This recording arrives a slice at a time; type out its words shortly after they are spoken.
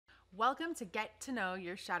Welcome to Get to Know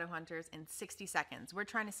Your Shadowhunters in 60 seconds. We're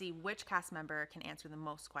trying to see which cast member can answer the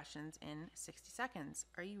most questions in 60 seconds.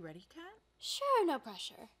 Are you ready, Kat? Sure, no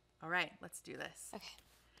pressure. All right, let's do this. Okay.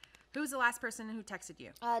 Who's the last person who texted you?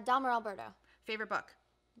 Dalmer Alberto. Favorite book?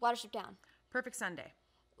 Watership Down. Perfect Sunday.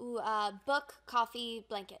 Ooh, book, coffee,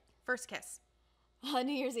 blanket. First kiss.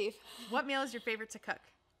 New Year's Eve. What meal is your favorite to cook?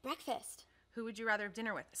 Breakfast. Who would you rather have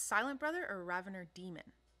dinner with? Silent Brother or Ravener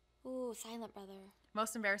Demon? Ooh, Silent Brother.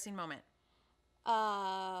 Most embarrassing moment?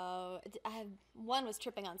 One was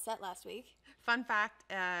tripping on set last week. Fun fact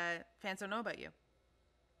fans don't know about you.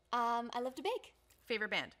 I love to bake.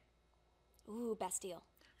 Favorite band? Ooh, Bastille.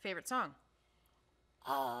 Favorite song?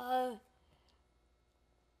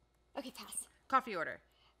 Okay, pass. Coffee order?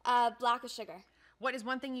 Black with sugar. What is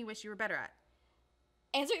one thing you wish you were better at?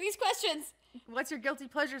 Answering these questions. What's your guilty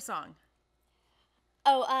pleasure song?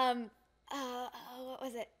 What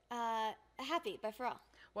was it? Happy by Pharrell.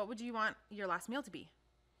 What would you want your last meal to be?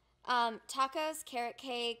 Tacos, carrot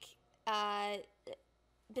cake,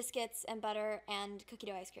 biscuits and butter, and cookie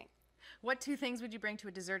dough ice cream. What two things would you bring to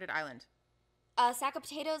a deserted island? A sack of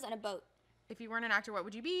potatoes and a boat. If you weren't an actor, what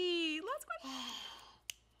would you be? Last question.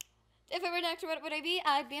 If I were an actor, what would I be?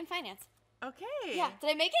 I'd be in finance. Okay. Yeah. Did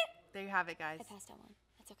I make it? There you have it, guys. I passed out one.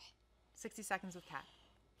 That's okay. 60 seconds with Kat.